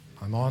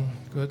I'm on.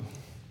 Good.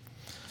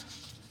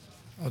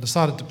 I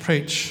decided to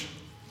preach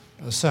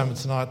a sermon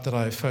tonight that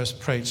I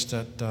first preached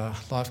at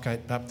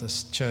Lifegate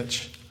Baptist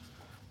Church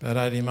about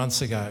 18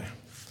 months ago,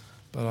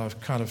 but I've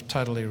kind of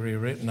totally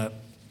rewritten it,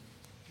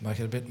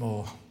 make it a bit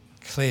more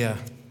clear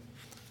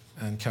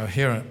and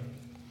coherent.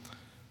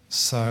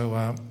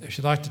 So if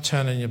you'd like to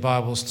turn in your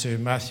Bibles to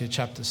Matthew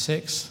chapter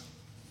 6,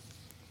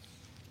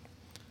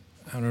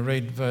 and we'll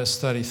read verse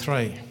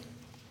 33.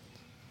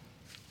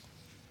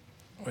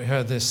 We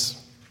heard this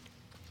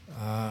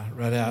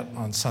read out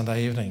on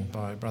Sunday evening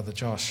by Brother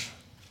Josh.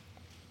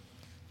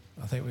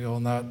 I think we all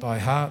know it by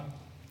heart.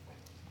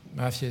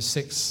 Matthew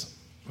 6,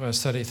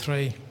 verse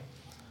 33.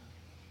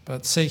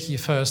 But seek ye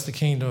first the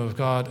kingdom of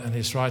God and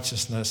his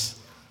righteousness,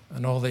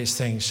 and all these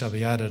things shall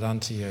be added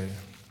unto you.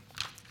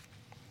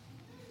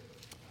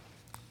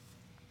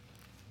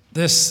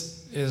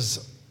 This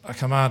is a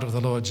command of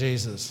the Lord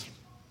Jesus.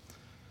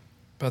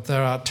 But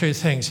there are two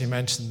things he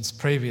mentions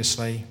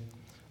previously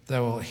that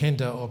will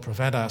hinder or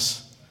prevent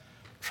us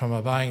from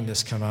obeying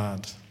this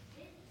command.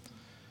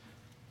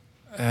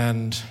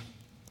 And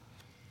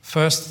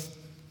first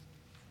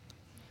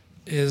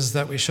is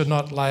that we should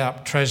not lay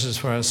up treasures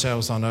for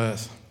ourselves on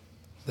earth.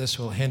 This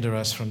will hinder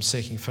us from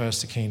seeking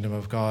first the kingdom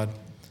of God.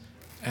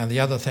 And the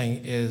other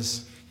thing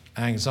is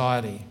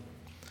anxiety.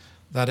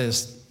 That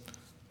is,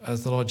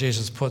 as the Lord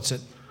Jesus puts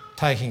it,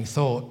 taking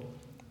thought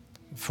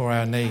for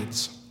our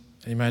needs.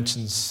 He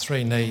mentions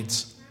three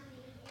needs: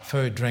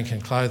 food, drink,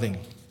 and clothing.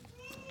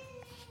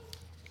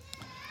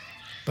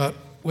 But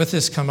with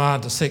this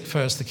command to seek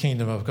first the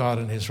kingdom of God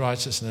and his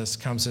righteousness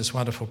comes this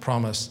wonderful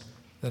promise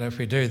that if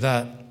we do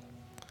that,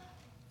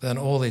 then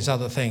all these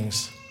other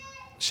things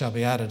shall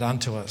be added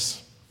unto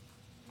us.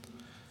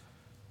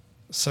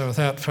 So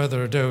without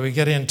further ado, we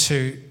get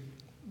into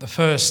the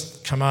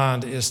first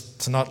command is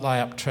to not lay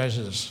up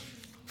treasures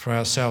for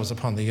ourselves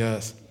upon the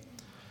earth.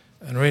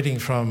 And reading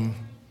from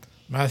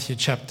Matthew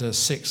chapter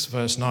 6,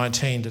 verse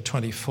 19 to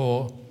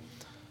 24,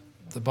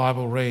 the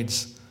Bible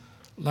reads,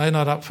 Lay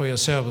not up for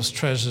yourselves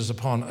treasures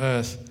upon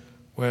earth,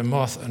 where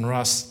moth and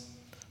rust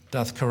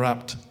doth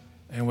corrupt,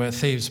 and where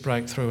thieves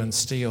break through and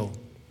steal.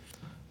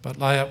 But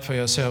lay up for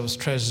yourselves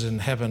treasures in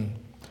heaven,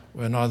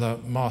 where neither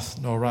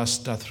moth nor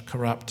rust doth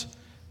corrupt,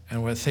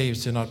 and where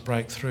thieves do not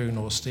break through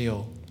nor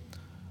steal.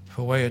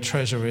 For where your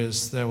treasure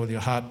is, there will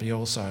your heart be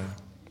also.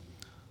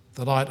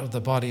 The light of the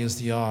body is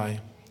the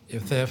eye.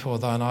 If therefore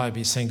thine eye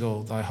be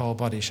single, thy whole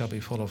body shall be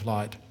full of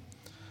light.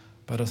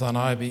 But if thine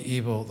eye be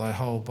evil, thy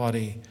whole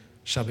body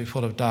shall be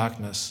full of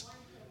darkness.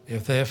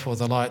 If therefore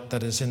the light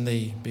that is in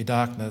thee be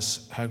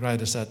darkness, how great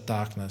is that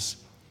darkness?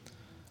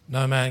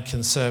 No man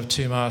can serve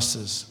two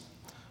masters,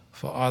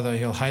 for either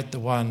he'll hate the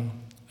one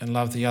and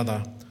love the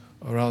other,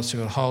 or else he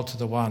will hold to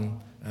the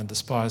one and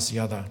despise the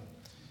other.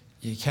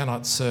 Ye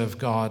cannot serve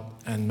God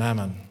and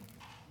mammon.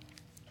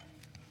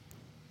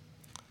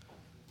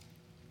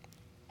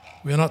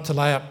 We are not to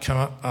lay up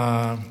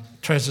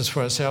treasures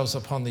for ourselves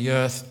upon the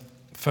earth.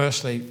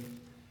 Firstly,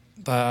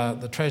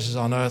 the treasures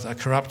on earth are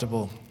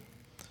corruptible.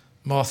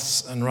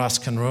 Moths and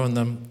rust can ruin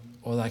them,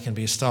 or they can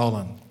be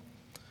stolen.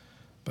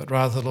 But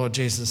rather the Lord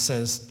Jesus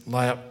says,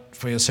 lay up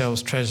for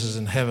yourselves treasures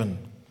in heaven,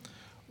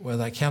 where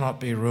they cannot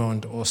be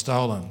ruined or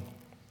stolen.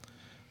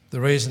 The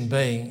reason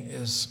being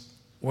is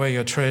where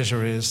your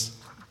treasure is,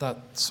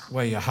 that's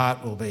where your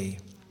heart will be.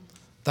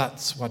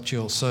 That's what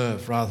you'll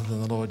serve rather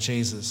than the Lord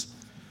Jesus.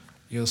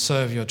 You'll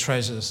serve your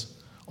treasures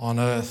on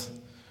earth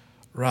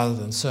rather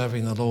than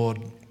serving the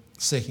Lord,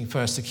 seeking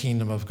first the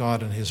kingdom of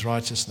God and his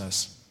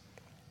righteousness.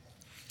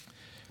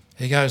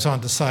 He goes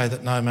on to say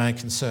that no man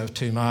can serve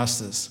two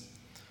masters.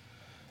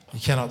 You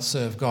cannot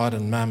serve God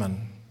and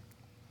mammon.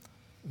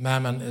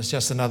 Mammon is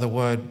just another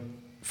word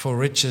for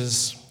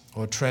riches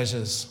or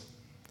treasures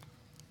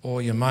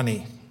or your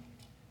money.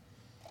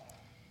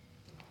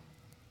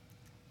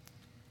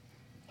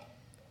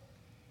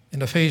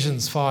 In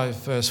Ephesians 5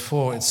 verse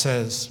 4 it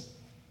says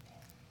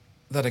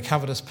that a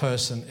covetous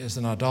person is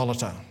an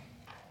idolater.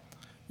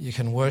 You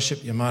can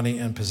worship your money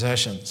and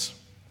possessions.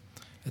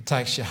 It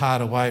takes your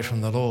heart away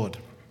from the Lord.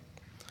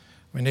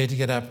 We need to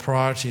get our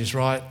priorities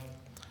right.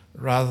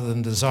 Rather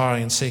than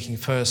desiring and seeking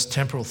first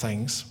temporal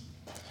things,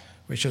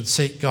 we should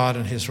seek God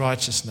and his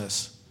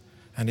righteousness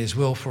and his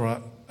will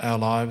for our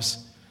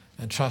lives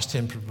and trust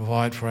him to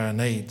provide for our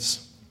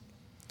needs.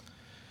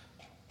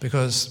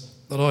 Because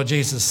the Lord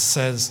Jesus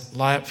says,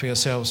 lay up for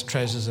yourselves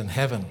treasures in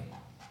heaven.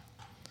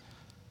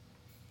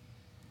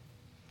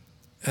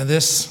 And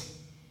this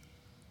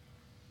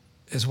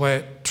is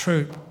where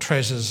true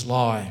treasures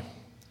lie.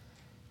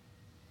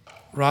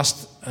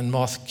 Rust and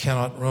moth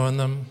cannot ruin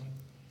them.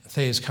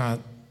 Thieves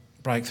can't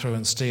break through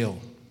and steal.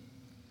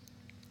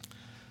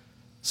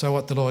 So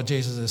what the Lord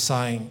Jesus is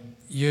saying,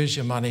 use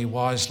your money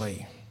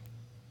wisely.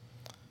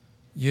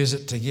 Use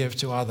it to give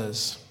to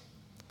others,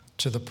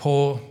 to the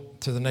poor,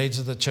 to the needs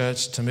of the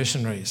church, to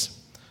missionaries.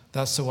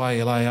 That's the way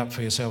you lay up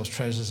for yourselves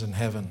treasures in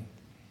heaven.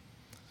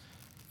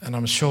 And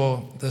I'm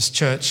sure this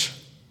church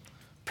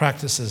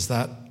practices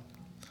that,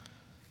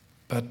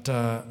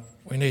 but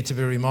we need to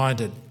be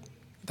reminded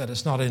that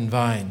it's not in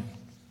vain.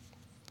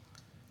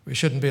 We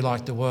shouldn't be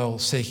like the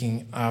world,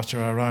 seeking after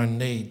our own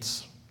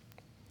needs.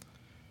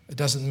 It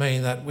doesn't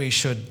mean that we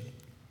should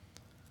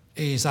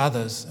ease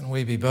others and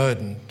we be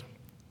burdened,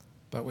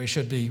 but we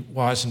should be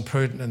wise and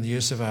prudent in the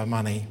use of our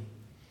money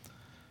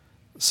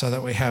so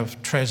that we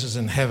have treasures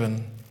in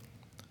heaven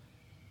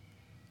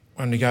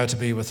when we go to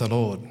be with the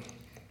Lord.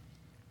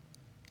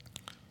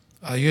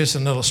 I used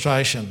an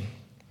illustration,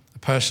 a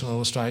personal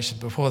illustration.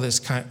 Before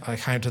I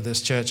came to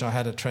this church, I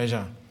had a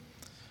treasure,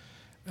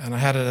 and I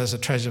had it as a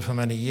treasure for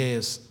many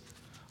years.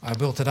 I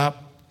built it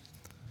up,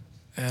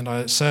 and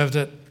I served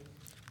it,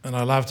 and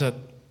I loved it.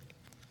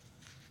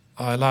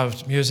 I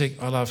loved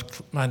music. I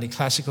loved mainly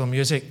classical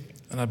music,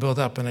 and I built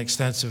up an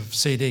extensive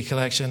CD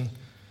collection,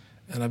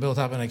 and I built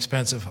up an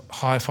expensive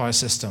hi-fi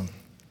system.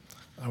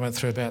 I went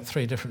through about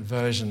 3 different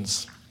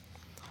versions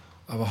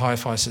of a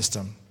hi-fi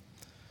system.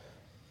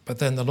 But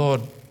then the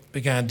Lord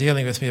began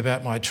dealing with me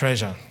about my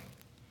treasure.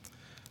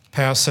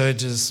 Power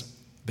surges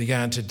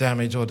began to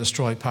damage or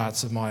destroy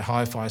parts of my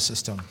hi-fi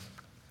system.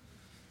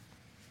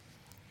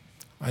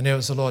 I knew it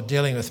was the Lord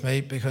dealing with me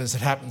because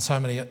it happened so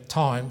many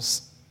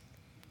times,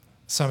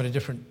 so many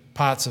different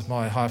parts of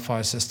my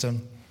hi-fi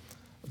system,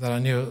 that I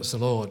knew it was the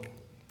Lord.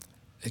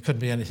 It couldn't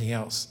be anything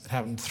else. It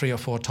happened 3 or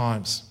 4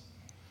 times.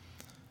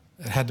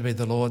 It had to be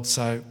the Lord,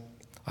 so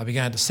I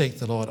began to seek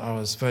the Lord. I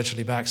was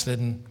virtually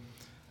backslidden,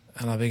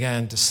 and I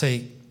began to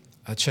seek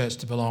a church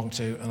to belong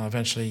to, and I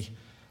eventually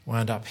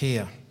wound up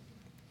here.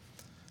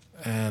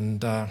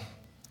 And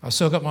I've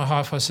still got my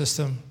hi-fi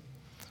system,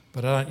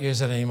 but I don't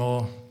use it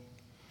anymore,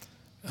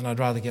 and I'd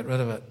rather get rid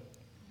of it.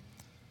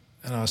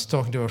 And I was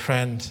talking to a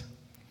friend,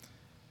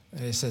 and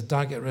he said,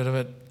 don't get rid of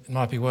it. It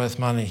might be worth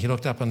money. He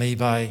looked up on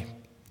eBay,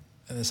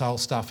 and this old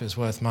stuff is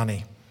worth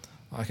money.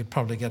 I could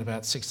probably get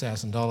about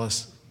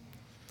 $6,000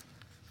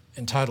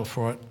 in total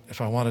for it if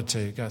I wanted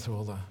to go through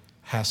all the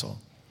hassle,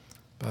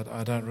 but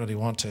I don't really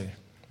want to.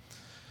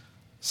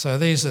 So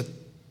these are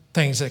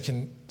things that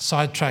can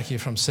sidetrack you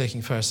from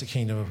seeking first the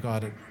kingdom of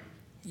God.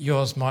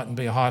 Yours mightn't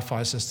be a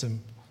hi-fi system.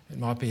 It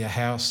might be a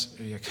house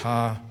or your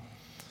car.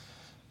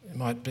 It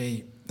might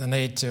be the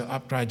need to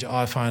upgrade your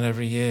iPhone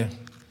every year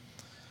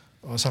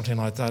or something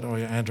like that, or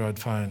your Android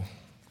phone.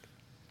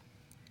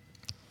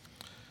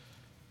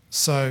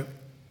 So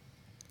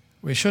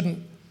we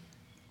shouldn't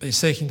be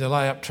seeking to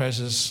lay up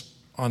treasures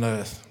on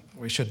earth.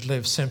 We should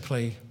live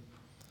simply.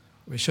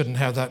 We shouldn't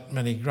have that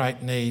many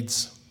great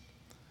needs.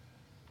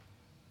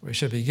 We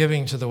should be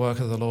giving to the work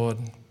of the Lord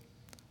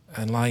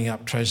and laying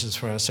up treasures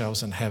for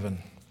ourselves in heaven.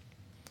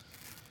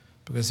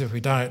 Because if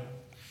we don't,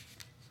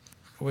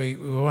 we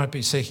won't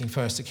be seeking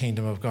first the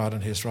kingdom of God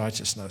and his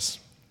righteousness.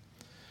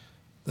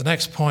 The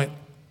next point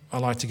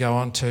I'd like to go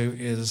on to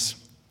is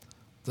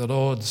the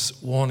Lord's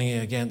warning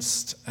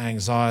against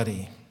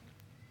anxiety.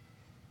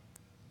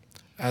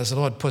 As the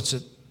Lord puts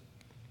it,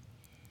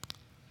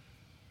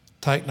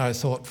 take no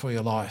thought for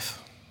your life.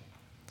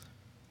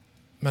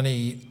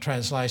 Many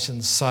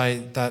translations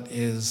say that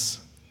is,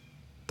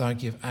 don't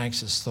give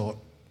anxious thought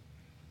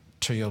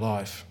to your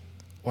life,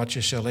 what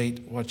you shall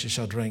eat, what you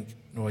shall drink,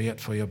 nor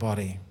yet for your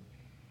body.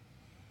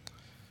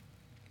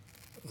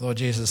 Lord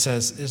Jesus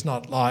says, is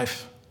not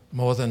life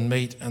more than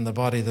meat and the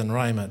body than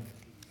raiment,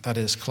 that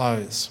is,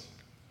 clothes?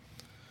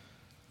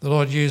 The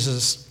Lord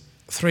uses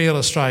 3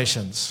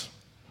 illustrations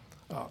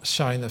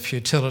showing the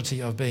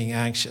futility of being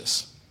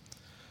anxious.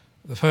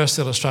 The first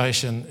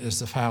illustration is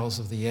the fowls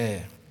of the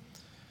air.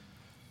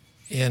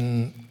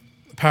 In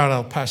a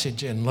parallel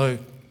passage in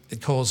Luke,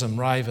 it calls them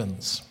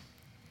ravens.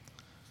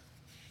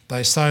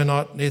 They sow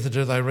not, neither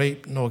do they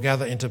reap, nor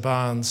gather into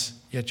barns,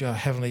 yet your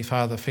heavenly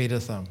Father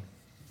feedeth them.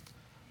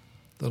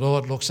 The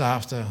Lord looks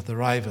after the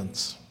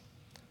ravens.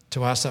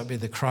 To us, that would be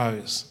the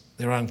crows.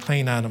 They're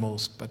unclean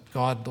animals, but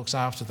God looks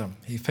after them.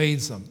 He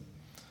feeds them.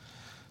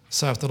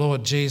 So if the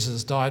Lord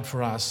Jesus died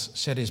for us,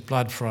 shed his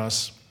blood for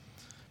us,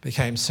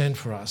 became sin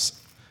for us,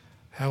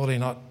 how will he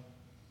not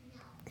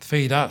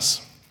feed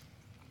us?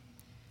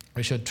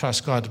 We should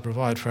trust God to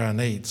provide for our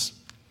needs.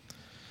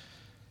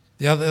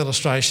 The other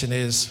illustration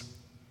is,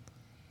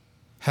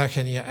 how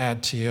can you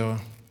add to your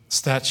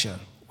stature?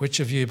 Which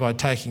of you, by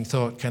taking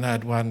thought, can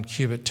add 1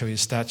 cubit to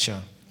his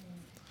stature?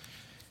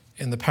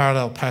 In the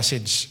parallel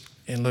passage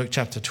in Luke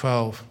chapter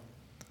 12,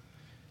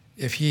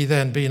 if ye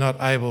then be not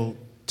able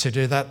to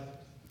do that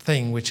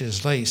thing which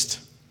is least,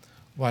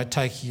 why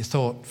take ye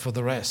thought for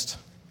the rest?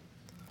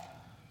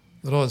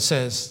 The Lord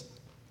says,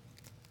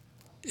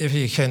 if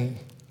you can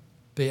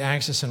be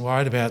anxious and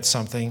worried about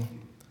something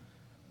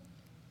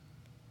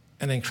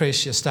and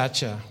increase your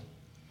stature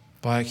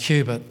by a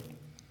cubit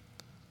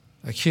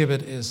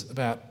is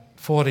about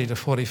 40 to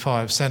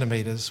 45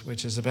 centimetres,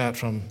 which is about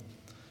from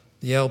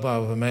the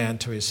elbow of a man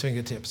to his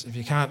fingertips. If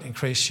you can't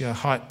increase your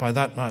height by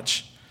that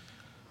much,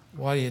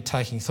 why are you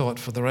taking thought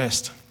for the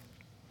rest?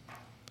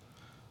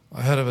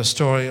 I heard of a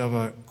story of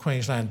a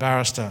Queensland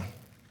barrister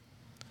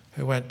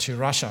who went to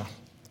Russia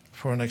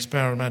for an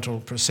experimental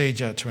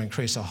procedure to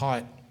increase her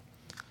height.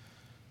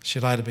 She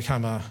later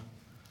became a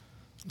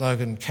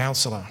Logan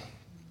counsellor.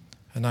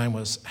 Her name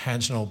was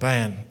Hanjanal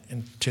Ban.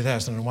 In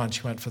 2001,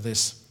 she went for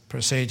this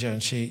procedure,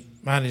 and she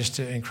managed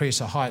to increase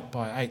her height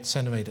by 8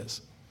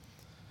 centimetres,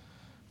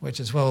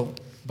 which is well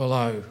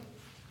below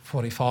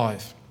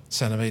 45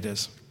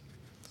 centimetres.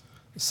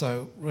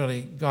 So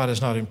really, God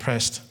is not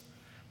impressed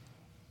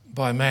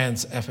by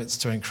man's efforts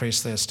to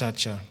increase their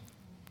stature.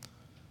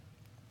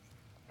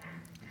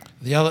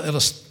 The other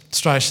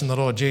illustration the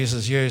Lord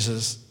Jesus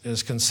uses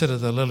is consider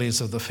the lilies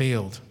of the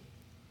field.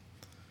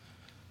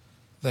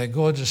 They're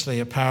gorgeously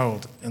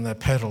apparelled in their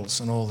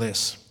petals and all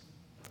this.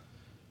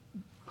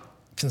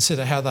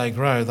 Consider how they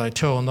grow. They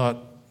toil not,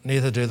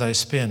 neither do they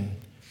spin.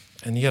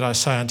 And yet I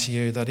say unto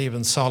you that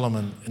even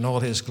Solomon in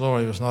all his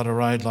glory was not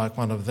arrayed like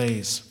one of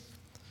these.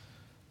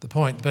 The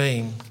point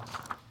being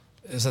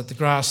is that the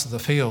grass of the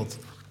field,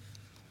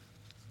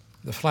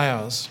 the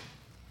flowers,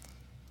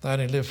 they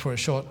only live for a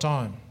short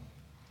time.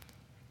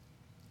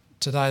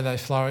 Today they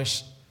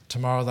flourish,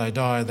 tomorrow they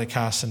die, they're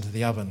cast into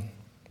the oven.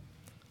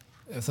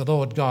 If the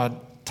Lord God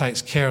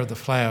takes care of the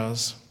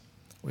flowers,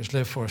 which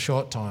live for a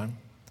short time,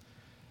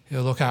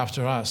 he'll look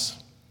after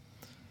us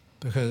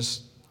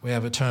because we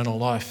have eternal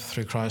life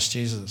through Christ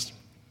Jesus.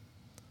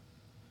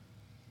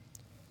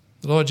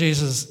 The Lord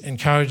Jesus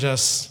encouraged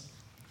us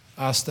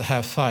to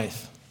have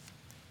faith.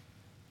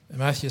 In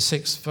Matthew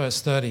 6,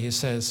 verse 30, he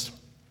says,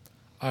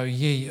 O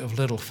ye of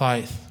little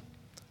faith.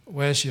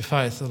 Where's your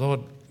faith? The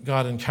Lord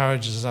God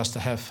encourages us to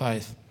have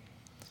faith.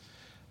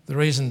 The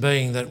reason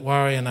being that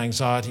worry and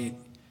anxiety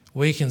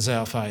weakens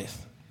our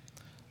faith.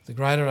 The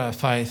greater our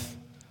faith,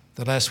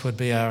 the less would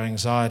be our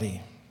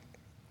anxiety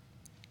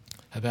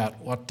about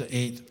what to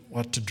eat,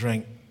 what to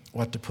drink,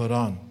 what to put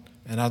on,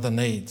 and other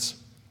needs.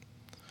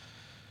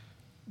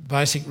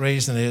 Basic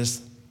reason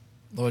is,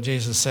 Lord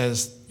Jesus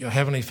says, your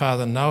heavenly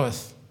Father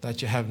knoweth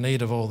that you have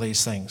need of all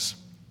these things.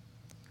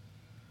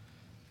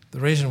 The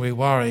reason we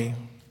worry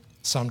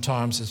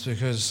sometimes is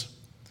because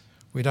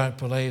we don't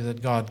believe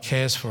that God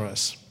cares for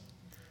us.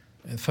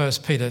 In 1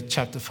 Peter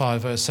chapter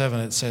 5, verse 7,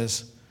 it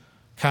says,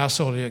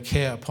 cast all your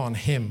care upon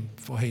him,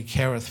 for he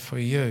careth for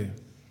you.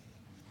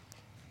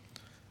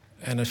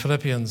 And in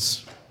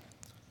Philippians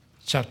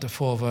chapter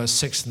 4, verse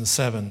 6 and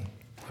 7,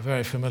 a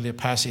very familiar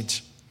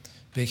passage,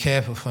 be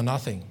careful for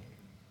nothing.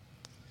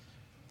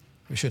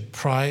 We should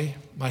pray,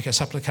 make our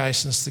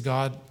supplications to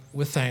God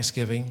with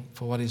thanksgiving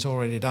for what he's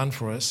already done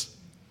for us,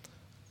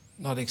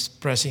 not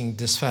expressing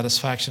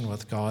dissatisfaction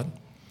with God.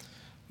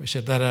 We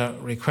should let our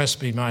requests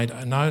be made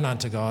known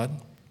unto God,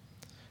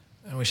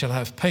 and we shall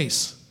have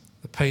peace,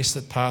 the peace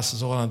that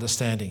passes all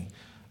understanding,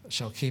 that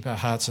shall keep our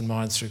hearts and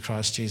minds through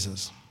Christ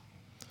Jesus.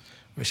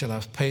 We shall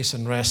have peace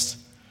and rest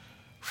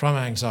from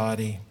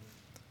anxiety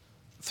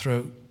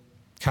through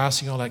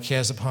casting all our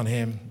cares upon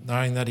him,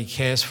 knowing that he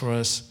cares for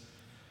us,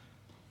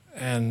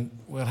 and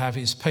we'll have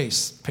his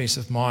peace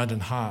of mind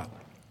and heart.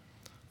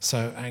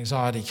 So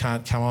anxiety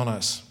can't come on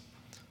us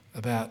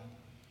about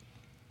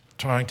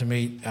trying to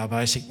meet our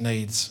basic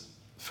needs,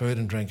 food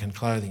and drink and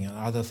clothing and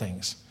other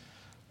things.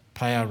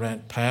 Pay our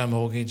rent, pay our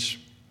mortgage,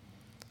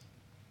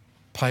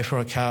 pay for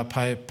a car,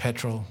 pay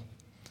petrol,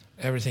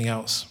 everything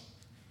else.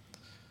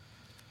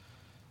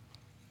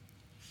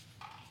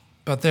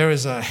 But there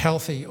is a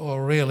healthy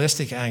or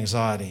realistic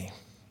anxiety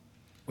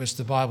which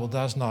the Bible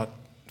does not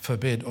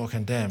forbid or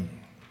condemn.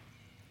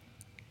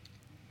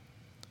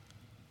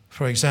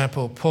 For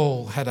example,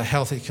 Paul had a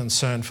healthy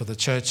concern for the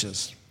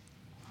churches.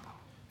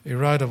 He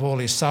wrote of all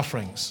his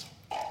sufferings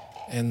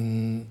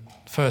in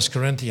 1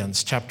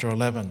 Corinthians chapter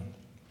 11.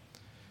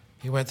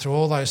 He went through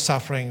all those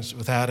sufferings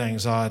without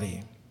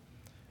anxiety.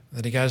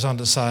 Then he goes on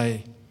to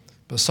say,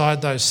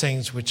 beside those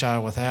things which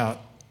are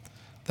without,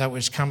 that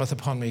which cometh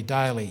upon me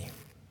daily,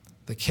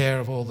 the care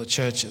of all the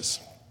churches.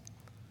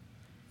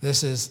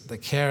 This is the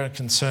care and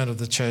concern of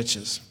the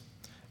churches.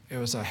 It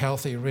was a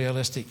healthy,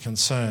 realistic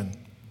concern.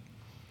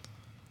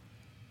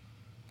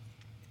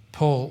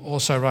 Paul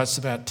also writes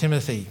about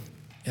Timothy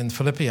in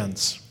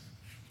Philippians.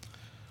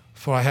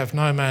 For I have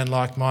no man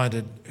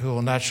like-minded who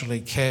will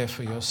naturally care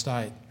for your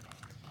state.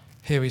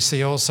 Here we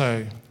see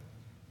also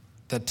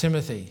that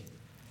Timothy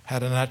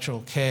had a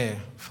natural care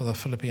for the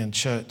Philippian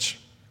church.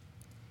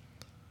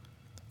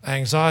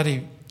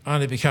 Anxiety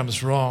only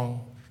becomes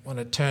wrong when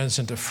it turns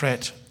into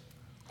fret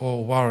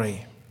or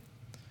worry.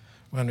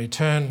 When we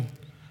turn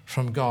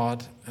from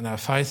God and our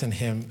faith in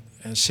him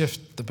and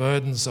shift the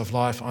burdens of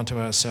life onto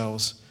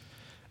ourselves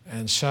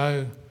and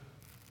show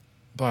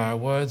by our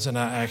words and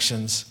our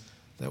actions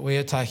that we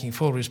are taking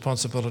full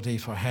responsibility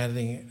for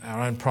handling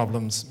our own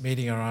problems,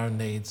 meeting our own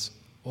needs,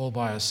 all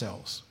by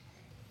ourselves,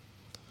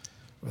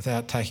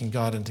 without taking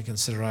God into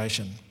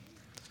consideration.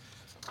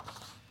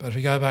 But if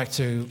we go back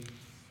to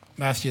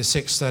Matthew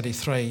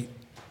 6:33,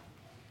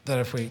 that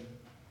if we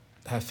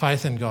have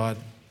faith in God,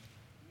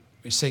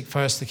 we seek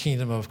first the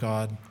kingdom of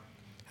God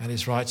and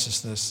his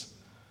righteousness,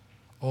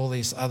 all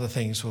these other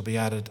things will be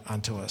added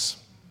unto us.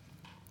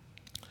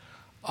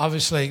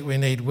 Obviously, we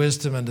need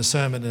wisdom and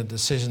discernment in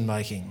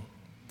decision-making.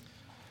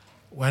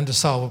 When to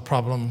solve a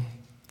problem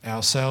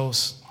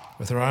ourselves,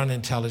 with our own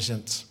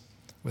intelligence,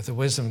 with the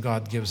wisdom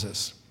God gives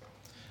us.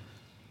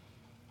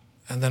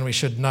 And then we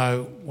should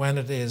know when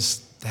it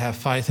is to have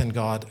faith in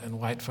God and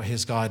wait for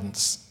his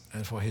guidance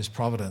and for his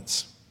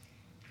providence.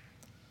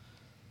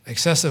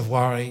 Excessive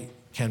worry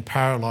can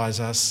paralyse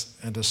us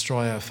and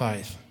destroy our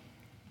faith.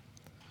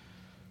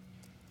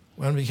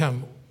 When we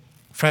become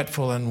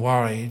fretful and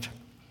worried,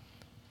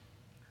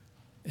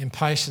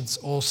 impatience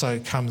also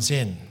comes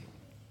in.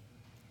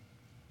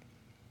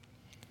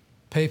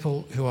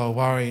 People who are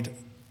worried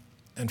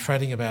and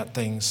fretting about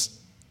things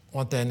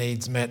want their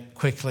needs met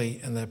quickly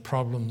and their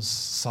problems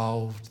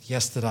solved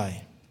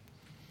yesterday.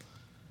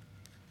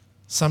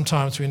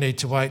 Sometimes we need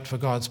to wait for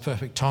God's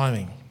perfect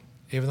timing.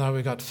 Even though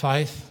we've got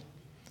faith,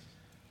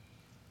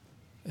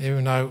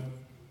 even though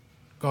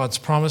God's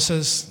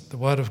promises, the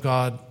Word of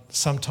God,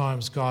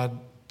 sometimes God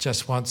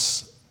just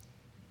wants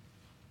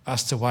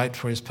us to wait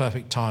for his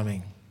perfect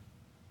timing.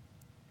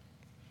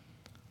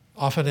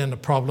 Often in a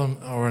problem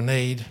or a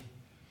need,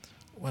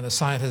 when a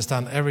saint has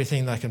done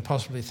everything they can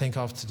possibly think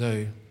of to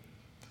do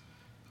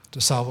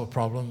to solve a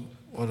problem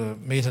or to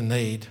meet a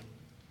need,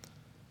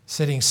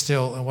 sitting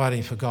still and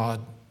waiting for God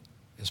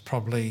is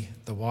probably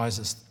the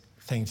wisest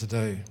thing to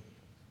do.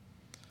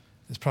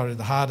 It's probably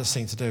the hardest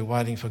thing to do,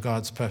 waiting for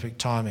God's perfect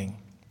timing.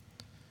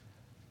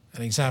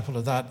 An example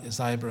of that is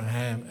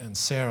Abraham and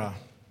Sarah.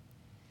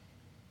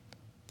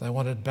 They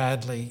wanted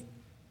badly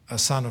a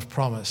son of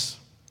promise,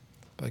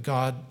 but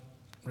God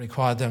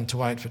required them to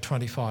wait for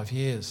 25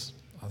 years,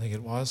 I think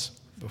it was,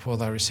 before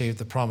they received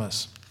the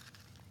promise.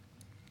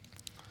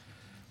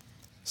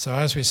 So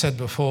as we said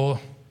before,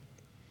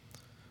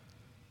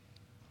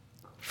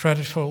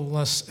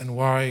 fretfulness and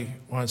worry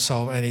won't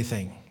solve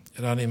anything.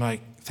 It'll only make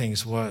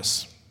things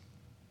worse.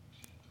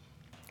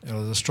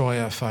 It'll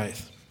destroy our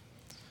faith.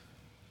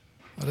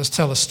 I'll just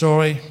tell a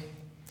story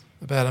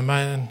about a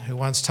man who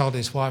once told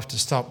his wife to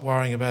stop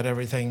worrying about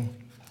everything,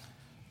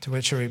 to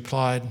which she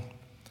replied,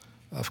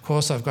 "Of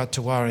course I've got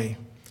to worry.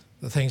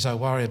 The things I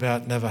worry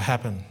about never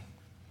happen."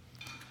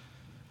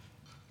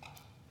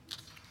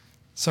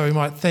 So we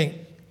might think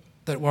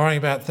that worrying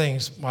about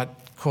things might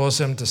cause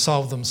them to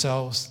solve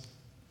themselves,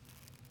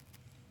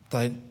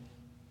 that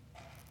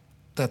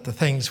the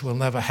things will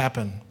never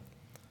happen.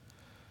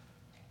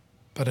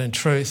 But in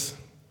truth,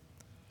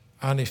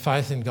 only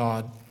faith in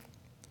God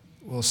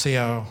will see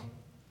our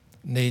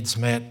needs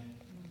met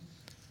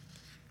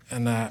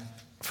and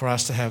for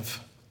us to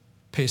have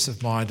peace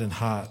of mind and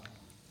heart.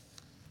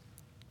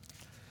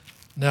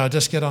 Now I'll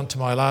just get on to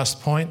my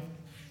last point.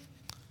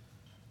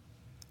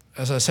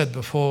 As I said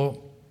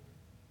before,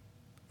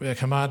 we are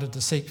commanded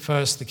to seek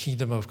first the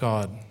kingdom of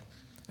God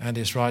and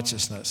his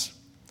righteousness.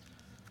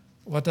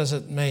 What does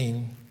it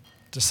mean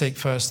to seek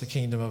first the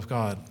kingdom of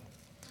God?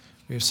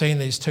 We've seen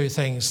these two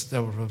things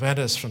that will prevent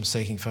us from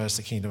seeking first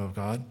the kingdom of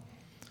God.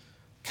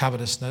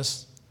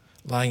 Covetousness,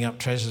 laying up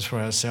treasures for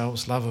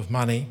ourselves, love of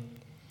money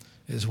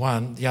is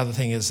one. The other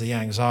thing is the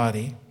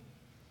anxiety,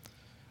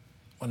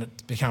 when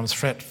it becomes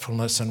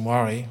fretfulness and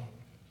worry.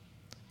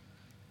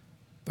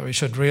 But we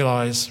should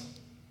realise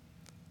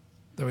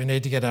that we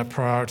need to get our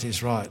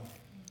priorities right.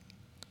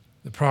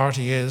 The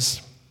priority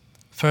is,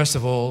 first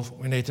of all,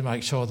 we need to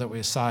make sure that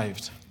we're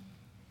saved.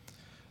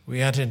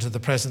 We enter into the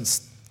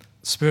present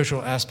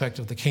spiritual aspect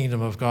of the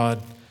kingdom of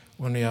God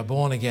when we are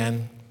born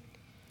again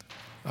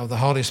of the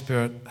Holy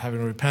Spirit,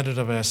 having repented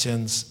of our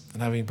sins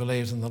and having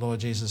believed in the Lord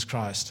Jesus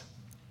Christ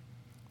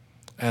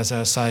as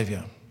our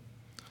Saviour.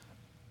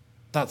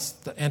 That's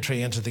the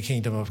entry into the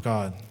kingdom of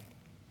God.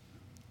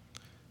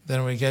 Then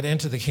when we get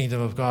into the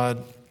kingdom of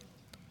God,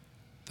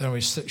 then we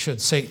should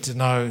seek to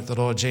know the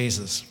Lord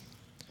Jesus,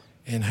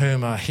 in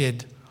whom are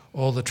hid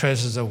all the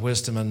treasures of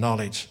wisdom and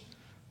knowledge.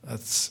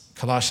 That's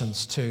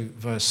Colossians 2,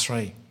 verse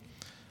 3.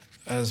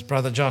 As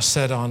Brother Josh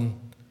said on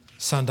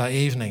Sunday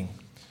evening,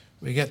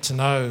 we get to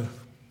know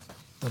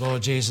the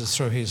Lord Jesus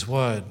through his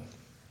word.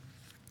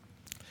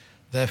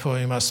 Therefore,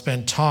 we must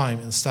spend time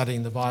in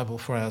studying the Bible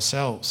for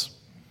ourselves,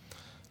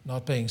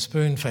 not being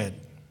spoon-fed.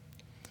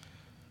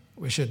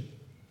 We should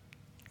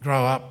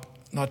grow up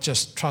not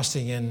just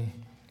trusting in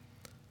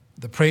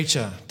the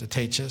preacher to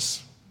teach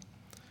us.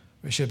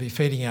 We should be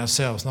feeding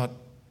ourselves, not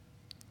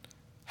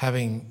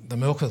having the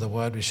milk of the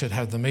word. We should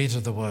have the meat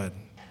of the word.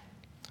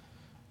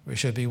 We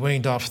should be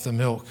weaned off the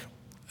milk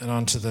and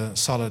onto the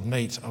solid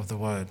meat of the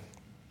word.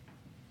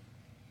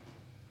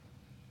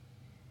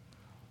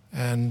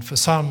 And for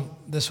some,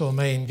 this will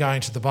mean going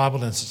to the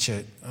Bible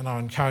Institute. And I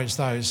encourage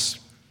those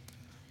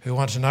who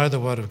want to know the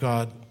Word of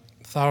God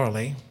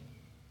thoroughly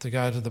to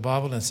go to the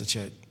Bible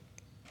Institute.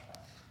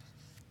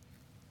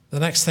 The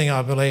next thing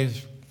I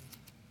believe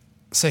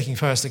seeking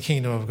first the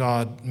kingdom of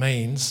God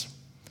means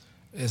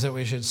is that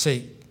we should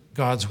seek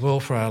God's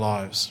will for our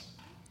lives.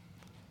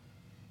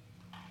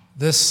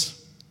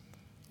 This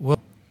will,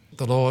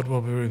 the Lord,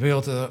 will be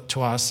revealed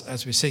to us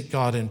as we seek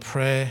God in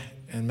prayer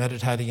and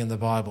meditating in the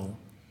Bible.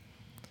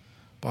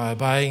 By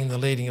obeying the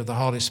leading of the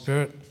Holy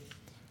Spirit,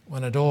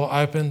 when a door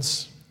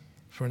opens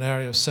for an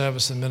area of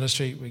service and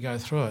ministry, we go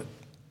through it.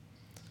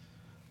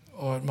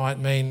 Or it might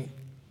mean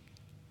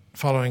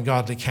following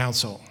godly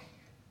counsel.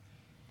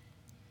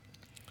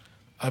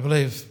 I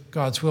believe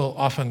God's will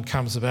often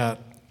comes about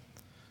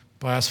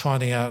by us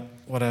finding out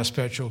what our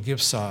spiritual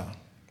gifts are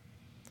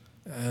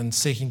and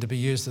seeking to be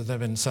used of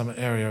them in some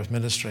area of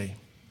ministry.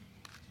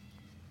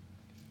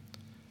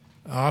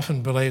 I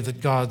often believe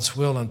that God's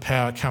will and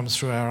power comes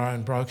through our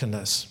own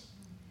brokenness,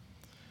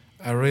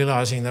 our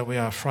realising that we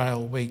are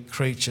frail, weak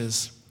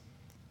creatures,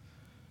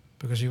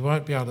 because we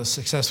won't be able to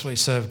successfully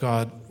serve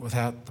God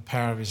without the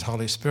power of His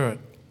Holy Spirit.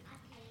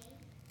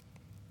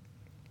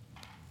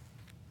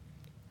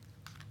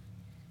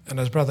 And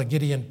as Brother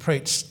Gideon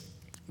preached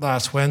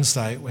last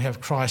Wednesday, we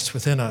have Christ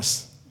within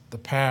us, the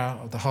power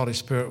of the Holy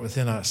Spirit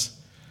within us,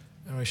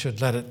 and we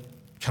should let it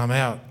come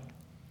out.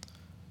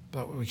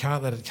 But we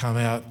can't let it come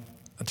out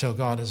until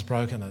God has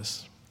broken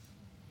us.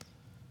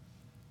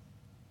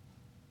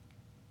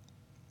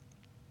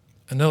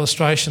 An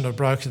illustration of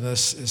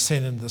brokenness is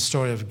seen in the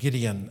story of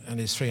Gideon and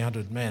his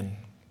 300 men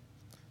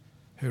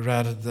who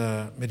routed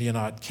the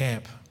Midianite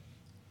camp.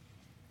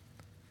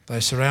 They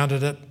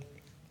surrounded it,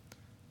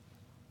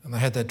 and they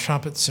had their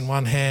trumpets in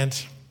one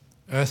hand,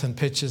 earthen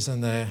pitchers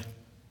and their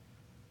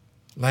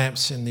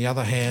lamps in the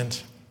other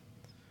hand,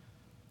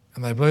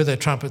 and they blew their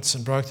trumpets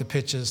and broke the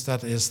pitchers,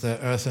 that is the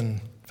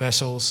earthen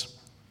vessels,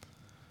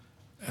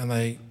 and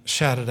they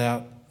shouted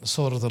out the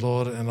sword of the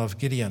Lord and of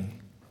Gideon,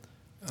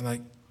 and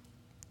they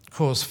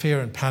caused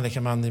fear and panic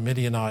among the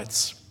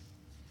Midianites.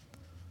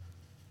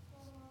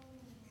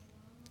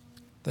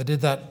 They did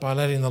that by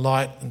letting the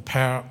light and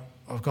power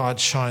of God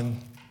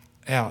shine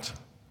out,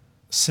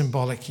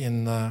 symbolic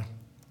in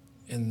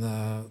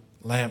the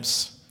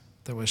lamps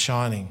that were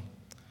shining,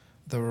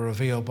 that were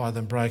revealed by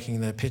them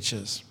breaking their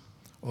pitchers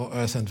or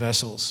earthen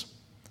vessels.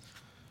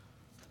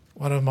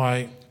 One of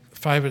my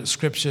favourite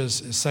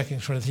scriptures is 2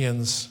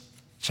 Corinthians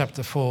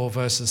chapter 4,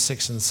 verses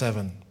 6 and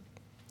 7.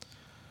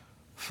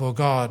 For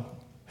God,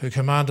 who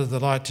commanded the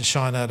light to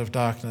shine out of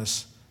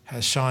darkness,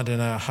 has shined in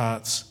our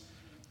hearts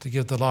to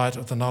give the light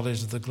of the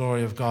knowledge of the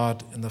glory of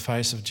God in the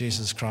face of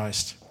Jesus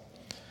Christ.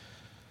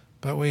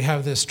 But we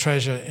have this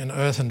treasure in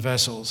earthen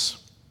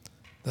vessels,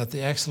 that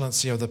the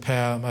excellency of the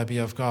power may be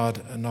of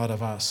God and not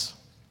of us.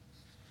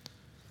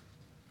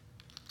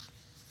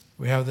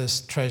 We have this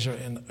treasure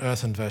in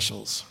earthen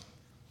vessels.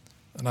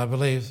 And I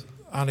believe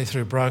only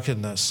through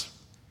brokenness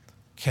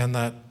can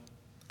that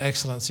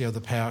excellency of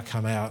the power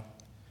come out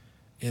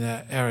in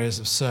our areas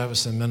of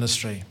service and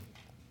ministry.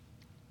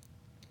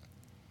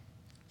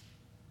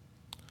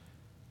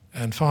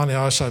 And finally,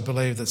 I also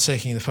believe that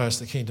seeking first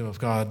the kingdom of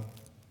God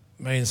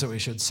means that we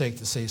should seek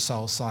to see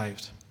souls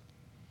saved.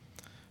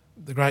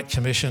 The Great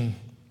Commission,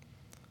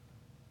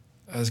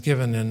 as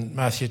given in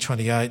Matthew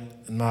 28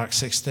 and Mark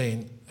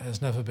 16,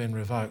 has never been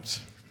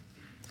revoked.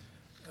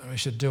 And we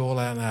should do all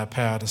out in our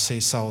power to see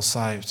souls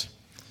saved.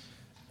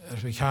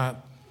 If we can't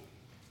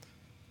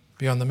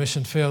be on the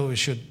mission field, we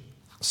should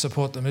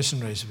support the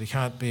missionaries. If we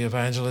can't be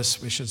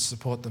evangelists, we should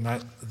support the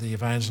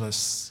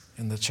evangelists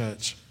in the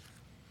church.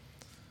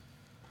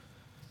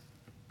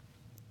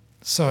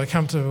 So I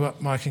come to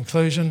my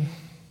conclusion.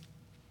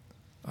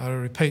 I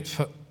repeat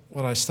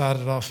what I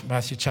started off,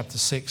 Matthew chapter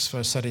 6,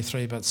 verse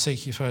 33, but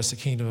seek ye first the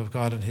kingdom of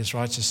God and his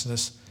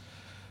righteousness,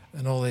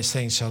 and all these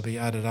things shall be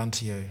added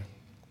unto you.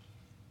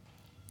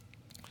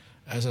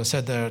 As I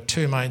said, there are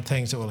two main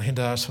things that will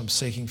hinder us from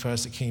seeking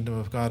first the kingdom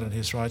of God and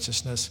his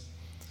righteousness.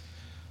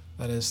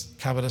 That is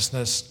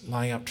covetousness,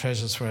 laying up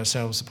treasures for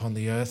ourselves upon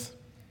the earth,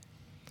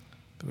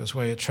 because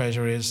where your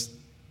treasure is,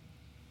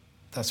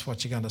 that's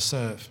what you're going to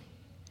serve.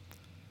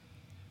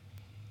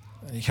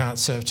 And you can't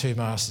serve two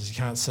masters. You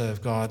can't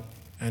serve God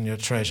and your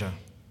treasure,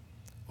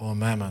 or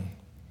mammon.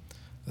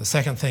 The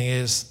second thing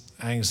is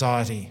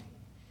anxiety.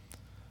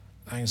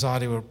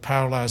 Anxiety will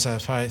paralyse our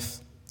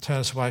faith, turn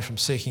us away from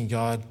seeking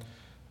God.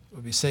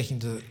 We'll be seeking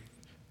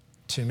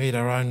to meet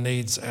our own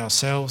needs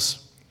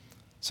ourselves,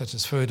 such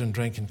as food and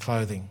drink and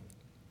clothing.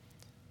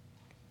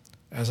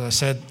 As I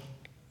said,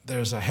 there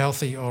is a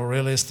healthy or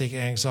realistic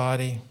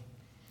anxiety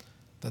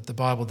that the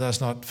Bible does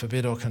not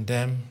forbid or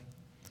condemn,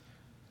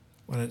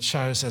 when it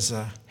shows as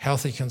a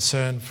healthy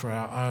concern for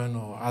our own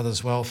or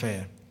others'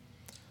 welfare.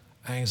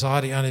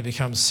 Anxiety only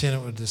becomes sin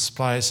when it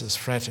displays as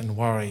fret and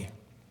worry.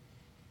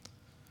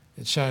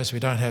 It shows we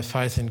don't have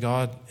faith in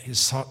God,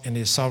 in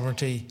his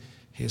sovereignty,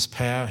 his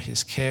power,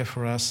 his care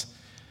for us,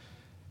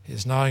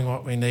 his knowing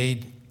what we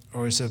need,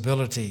 or his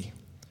ability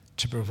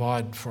to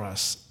provide for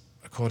us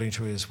according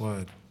to his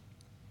word.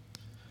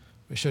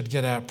 We should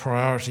get our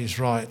priorities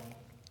right,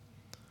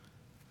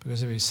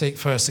 because if we seek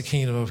first the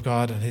kingdom of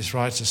God and his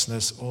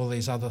righteousness, all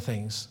these other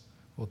things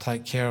will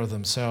take care of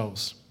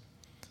themselves.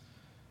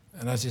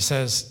 And as he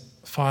says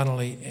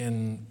finally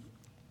in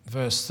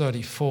verse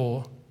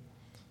 34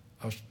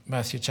 of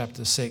Matthew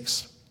chapter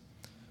 6,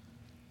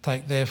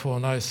 take therefore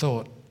no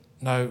thought,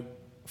 no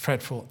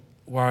fretful,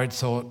 worried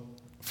thought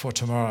for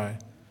tomorrow,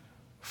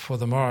 for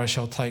the morrow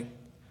shall take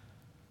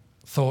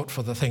thought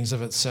for the things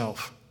of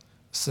itself.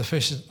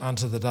 Sufficient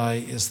unto the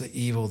day is the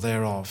evil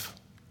thereof.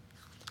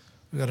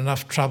 We've got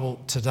enough trouble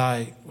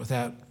today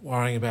without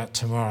worrying about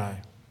tomorrow.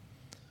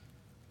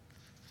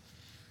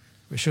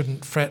 We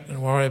shouldn't fret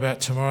and worry about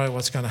tomorrow,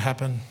 what's going to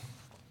happen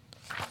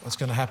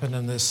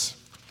in this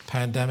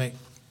pandemic,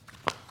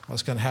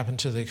 what's going to happen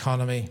to the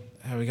economy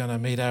how we're going to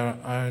meet our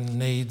own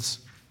needs,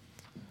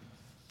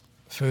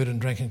 food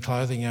and drink and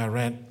clothing, our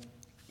rent,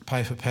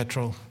 pay for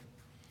petrol,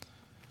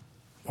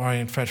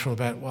 worrying and fretful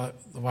about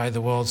the way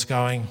the world's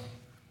going,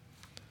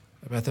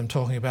 about them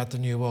talking about the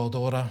New World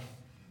Order.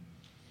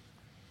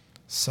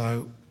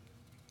 So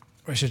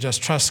we should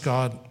just trust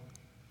God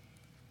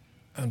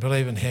and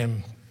believe in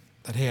Him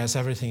that He has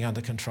everything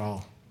under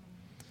control,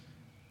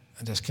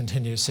 and just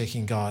continue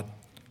seeking God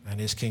and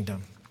His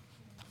kingdom.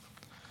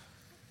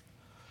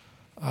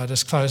 I'll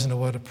just close in a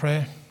word of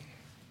prayer.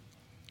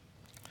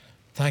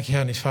 Thank you,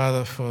 Heavenly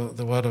Father, for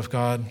the Word of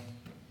God.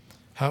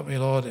 Help me,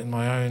 Lord, in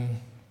my own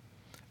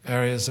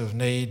areas of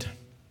need.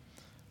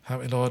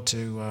 Help me, Lord,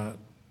 to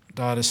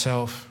die to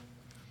self,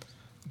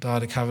 die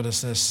to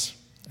covetousness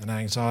and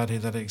anxiety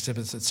that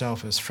exhibits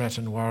itself as fret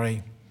and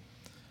worry.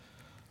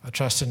 I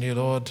trust in you,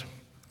 Lord.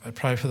 I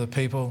pray for the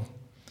people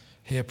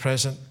here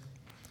present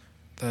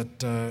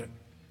that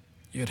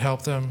you'd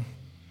help them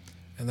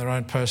in their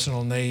own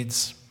personal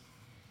needs.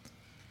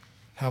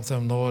 Help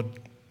them, Lord,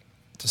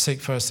 to seek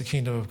first the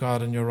kingdom of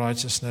God and your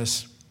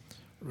righteousness,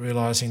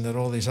 realising that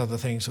all these other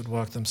things would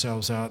work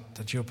themselves out,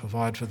 that you'll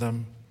provide for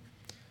them,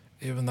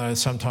 even though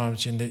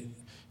sometimes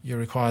you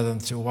require them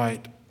to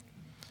wait.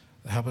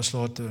 Help us,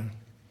 Lord,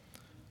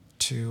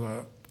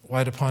 to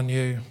wait upon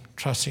you,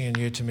 trusting in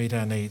you to meet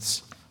our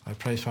needs. I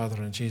pray,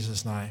 Father, in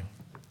Jesus' name.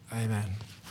 Amen.